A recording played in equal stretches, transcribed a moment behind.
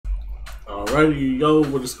Alrighty, yo,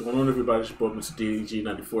 what is going on, everybody? It's your boy, Mr.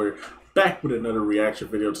 DDG94, back with another reaction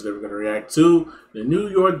video. Today we're going to react to the New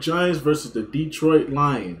York Giants versus the Detroit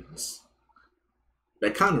Lions.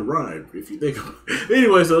 That kind of rhymed, if you think about it.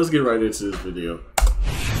 Anyway, so let's get right into this video.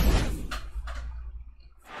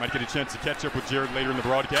 Might get a chance to catch up with Jared later in the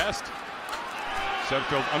broadcast.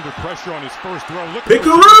 Sudfeld under pressure on his first throw. Look at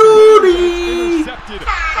Picaroni! Intercepted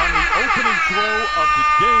on the opening throw of the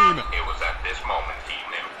game. It was at this moment he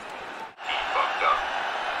knew. He fucked up.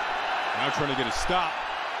 Now trying to get a stop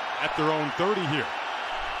at their own 30 here.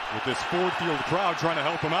 With this Ford Field crowd trying to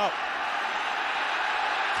help him out.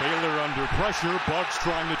 Taylor under pressure. Bugs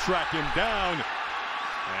trying to track him down.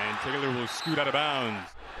 And Taylor will scoot out of bounds.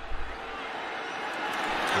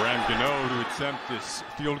 Graham Gano to attempt this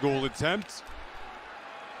field goal attempt.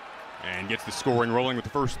 And gets the scoring rolling with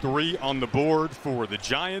the first three on the board for the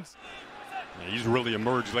Giants. And he's really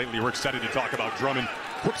emerged lately. We're excited to talk about Drummond.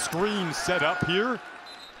 Quick screen set up here.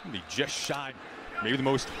 He just shy. Maybe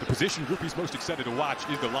the position group he's most excited to watch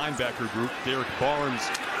is the linebacker group. Derek Barnes.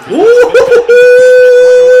 Coach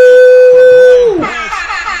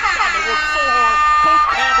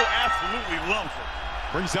Campbell absolutely loves him.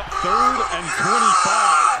 Brings up 3rd and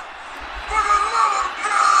 25.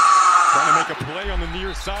 Trying to make a play on the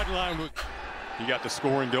near sideline. He got the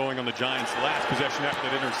scoring going on the Giants' last possession after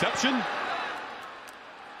that interception.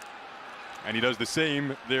 And he does the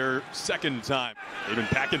same their second time. They've been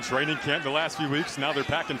packing training camp the last few weeks. Now they're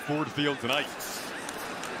packing Ford Field tonight.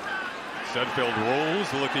 Sudfeld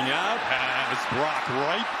rolls, looking out, has Brock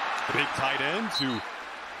Wright, the big tight end, to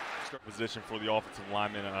start position for the offensive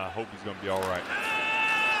lineman, and I hope he's going to be all right.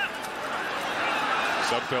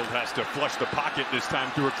 Sudfeld has to flush the pocket this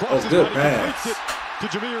time through a cross. Good pass. It to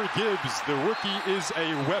Jahmyr Gibbs. The rookie is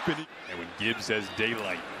a weapon. And when Gibbs has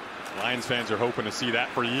daylight, Lions fans are hoping to see that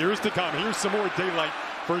for years to come. Here's some more daylight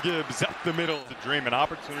for Gibbs up the middle. It's a dream, an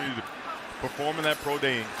opportunity to perform in that pro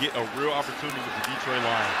day and get a real opportunity with the Detroit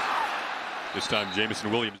Lions. This time,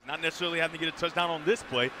 Jameson Williams. Not necessarily having to get a touchdown on this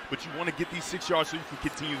play, but you want to get these 6 yards so you can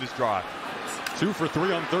continue this drive. 2 for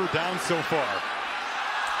 3 on 3rd down so far.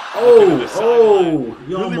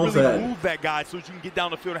 You almost really had move that guy so that you can get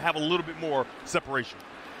down the field and have a little bit more separation.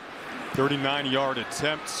 39-yard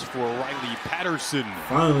attempts for Riley Patterson.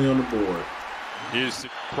 Finally on the board. His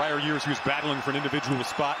prior years, he was battling for an individual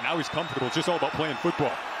spot. Now he's comfortable. It's just all about playing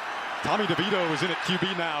football. Tommy DeVito is in at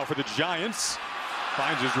QB now for the Giants.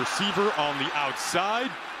 Finds his receiver on the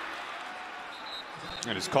outside.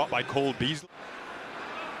 And is caught by Cole Beasley.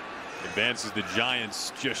 Advances the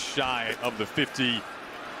Giants just shy of the 50.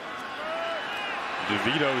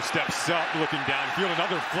 DeVito steps up, looking downfield.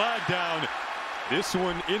 Another flag down. This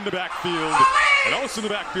one in the backfield. And also in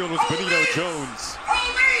the backfield was Benito Jones.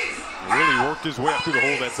 Really worked his way up through the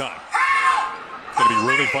hole that time. It's going to be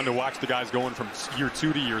really fun to watch the guys going from year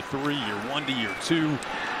 2 to year 3, year 1 to year 2.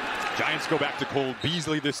 Giants go back to Cole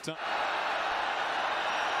Beasley this time.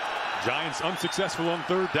 Giants unsuccessful on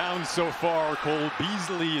 3rd down so far. Cole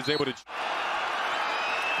Beasley is able to...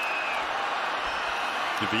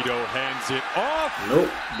 DeVito hands it off.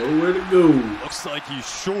 Nope, nowhere to go. Looks like he's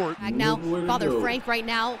short. Now, Father Frank right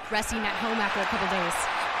now resting at home after a couple days.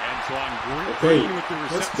 Antoine Green with the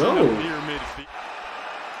reception go. up near midfield.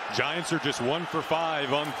 Giants are just 1 for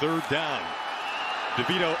 5 on 3rd down.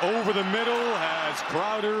 DeVito over the middle has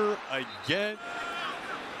Crowder again.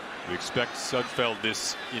 We expect Sudfeld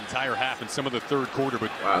this entire half and some of the 3rd quarter,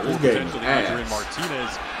 but wow, this game potentially is Adrian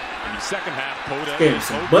Martinez. In the second half, Koda getting is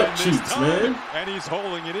some open butt this cheeks, time, man. and he's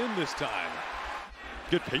holding it in this time.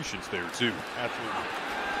 Good patience there, too. Absolutely.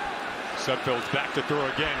 Sudfeld's back to throw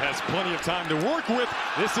again, has plenty of time to work with.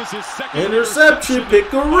 This is his second Interception,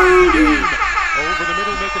 Picaroni! Over the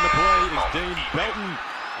middle making the play is Dane Belton,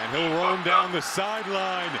 and he'll roam down the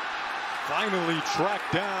sideline. Finally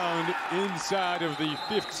tracked down inside of the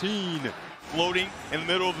 15. Floating in the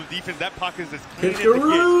middle of the defense. That pocket is as clean as it gets. When the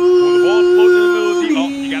ball's floating in the middle of the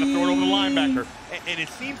defense, you got to throw it over the linebacker. And it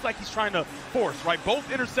seems like he's trying to force, right? Both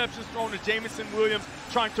interceptions thrown to Jameson Williams,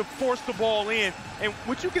 trying to force the ball in. And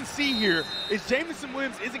what you can see here is Jameson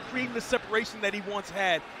Williams isn't creating the separation that he once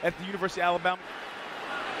had at the University of Alabama.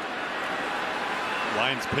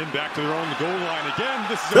 Lions pinned back to their own goal line again.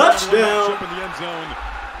 This is touchdown in the end zone.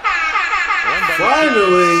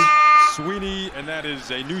 Finally. Sweeney, and that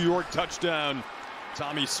is a New York touchdown.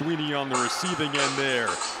 Tommy Sweeney on the receiving end there.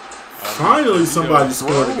 Finally somebody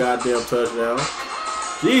scored a goddamn touchdown.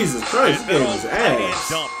 Jesus Christ, this game is ass.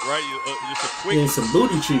 Dump, right? Just a quick getting some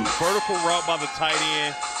booty cheeks. vertical route by the tight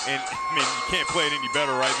end, and I mean, you can't play it any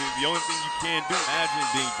better, right? The only thing you can do, imagine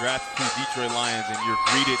being drafted to the Detroit Lions and you're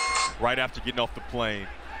greeted right after getting off the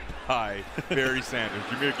plane by Barry Sanders.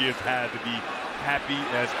 Jahmyr Gibbs had to be happy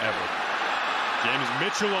as ever. James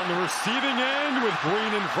Mitchell on the receiving end with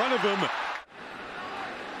Green in front of him.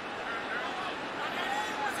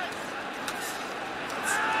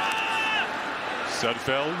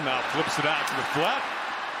 Sudfeld now flips it out to the flat.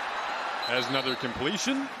 Has another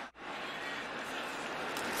completion.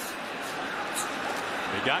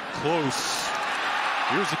 They got close.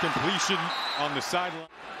 Here's a completion on the sideline.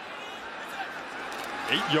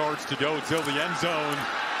 8 yards to go till the end zone.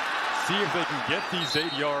 See if they can get these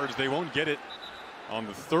 8 yards. They won't get it on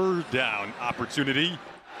the third down opportunity.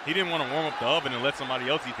 He didn't want to warm up the oven and let somebody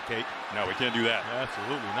else eat the cake. No, we can't do that.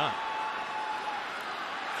 Absolutely not.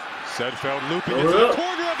 Sudfeld looping into the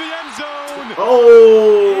corner of the end zone.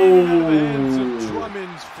 Oh! Hands of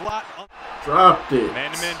Drummond's flat. Dropped it.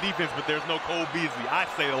 Man-to-man defense, but there's no Cole Beasley. I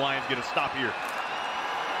say the Lions get a stop here.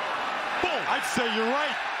 Boom! I'd say you're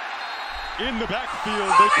right. In the backfield,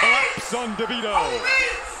 they collapse on DeVito.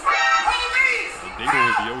 And Dable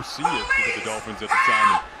was the OC of the Dolphins at the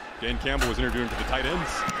time. Dan Campbell was interviewing for the tight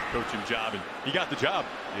ends coaching job, and he got the job.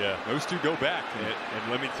 Yeah. Those two go back. And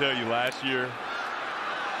let me tell you, last year,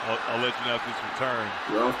 I'll let you know if this return.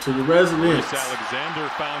 We're off to the residence. Maurice Alexander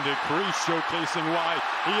found a crease showcasing why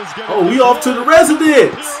he is getting. Oh, we off to the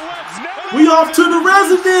residence. We off to the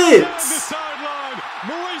residence. The sideline.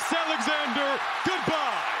 Maurice Alexander,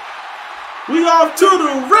 goodbye. We off to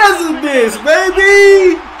the residence,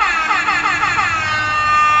 baby.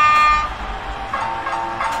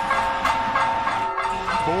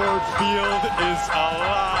 Ford Field is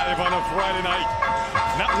alive on a Friday night.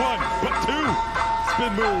 Not one, but two.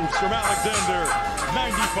 Spin moves from Alexander.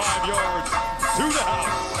 95 yards to the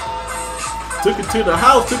house. Took it to the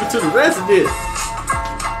house, took it to the residence.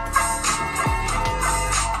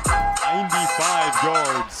 95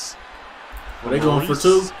 yards. Are they going for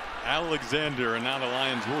two? Alexander, and now the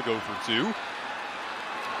Lions will go for two.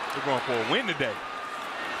 They're going for a win today.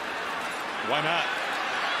 Why not?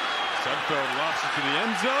 Sudfeld lofts it to the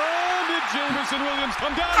end zone. Did Jameson Williams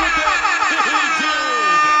come down with that? He did.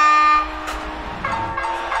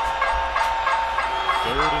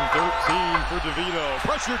 3rd and 13 for DeVito.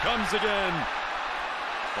 Pressure comes again.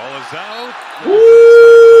 Ball is out.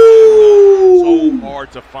 Woo! So hard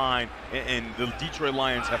to find, and the Detroit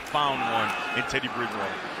Lions have found one in Teddy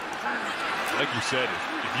Bridgewater. Like you said,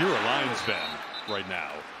 if you're a Lions fan right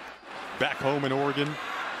now, back home in Oregon,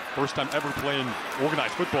 first time ever playing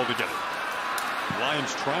organized football together.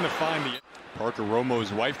 Lions trying to find the... Parker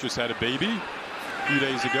Romo's wife just had a baby a few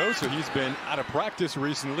days ago, so he's been out of practice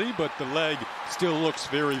recently, but the leg still looks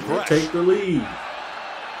very fresh. They take the lead.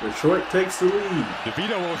 Detroit takes the lead.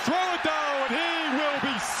 DeVito will throw it down, and he will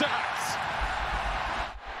be sacked.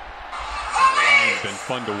 The Lions been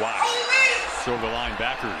fun to watch. So the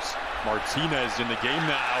linebackers. Martinez in the game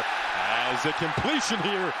now as a completion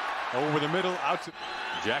here over the middle out to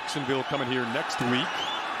Jacksonville coming here next week.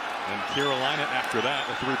 And Carolina after that,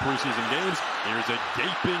 the 3 preseason games. Here's a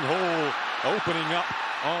gaping hole opening up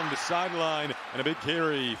on the sideline and a big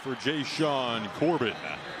carry for Jashaun Corbin.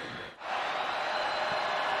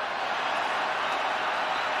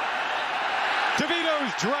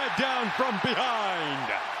 DeVito's dragged down from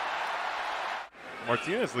behind.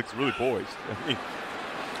 Martinez looks really poised. I mean,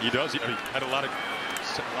 he does. He had a lot of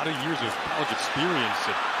years of college experience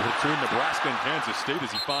between Nebraska and Kansas State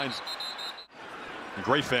as he finds a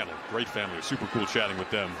great family. Great family. It was super cool chatting with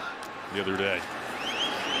them the other day.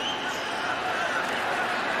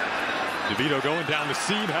 DeVito going down the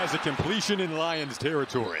seam has a completion in Lions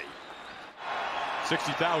territory.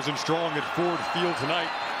 60,000 strong at Ford Field tonight,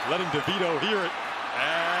 letting DeVito hear it.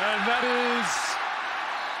 And that is...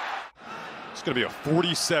 It's going to be a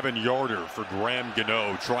 47-yarder for Graham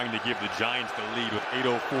Gano, trying to give the Giants the lead with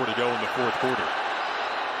 8:04 to go in the 4th quarter.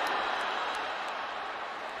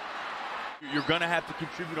 You're going to have to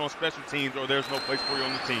contribute on special teams or there's no place for you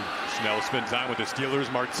on the team. Snell spends time with the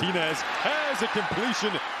Steelers. Martinez has a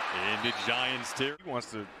completion into Giants territory. He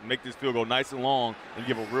wants to make this field go nice and long and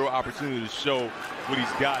give a real opportunity to show what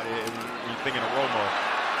he's got when you're thinking of Romo.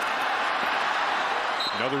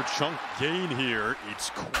 Another chunk gain here.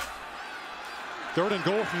 It's 3rd and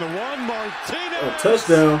goal from the 1. Martinez. A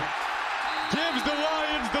touchdown. Gives the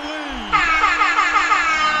Lions the lead.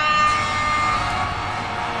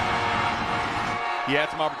 He had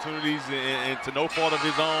some opportunities, and to no fault of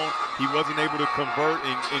his own, he wasn't able to convert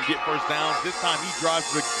and get first downs. This time he drives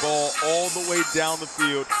the ball all the way down the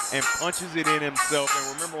field and punches it in himself.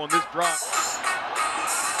 And remember, on this drive,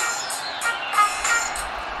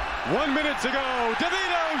 1 minute to go.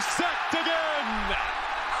 DeVito sacked again.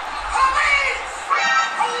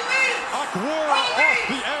 Okwara off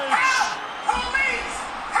the edge.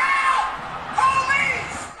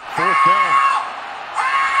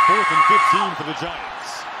 4th and 15 for the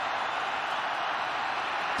Giants.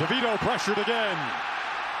 DeVito pressured again.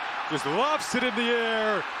 Just lofts it in the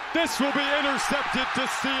air. This will be intercepted to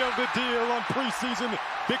seal the deal on preseason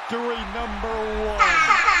victory #1.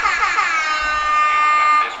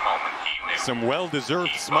 This moment, keep him. Some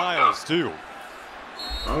well-deserved smiles, too.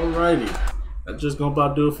 Alrighty. That's just gonna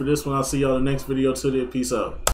about do it for this one. I'll see y'all in the next video. Till then, peace out.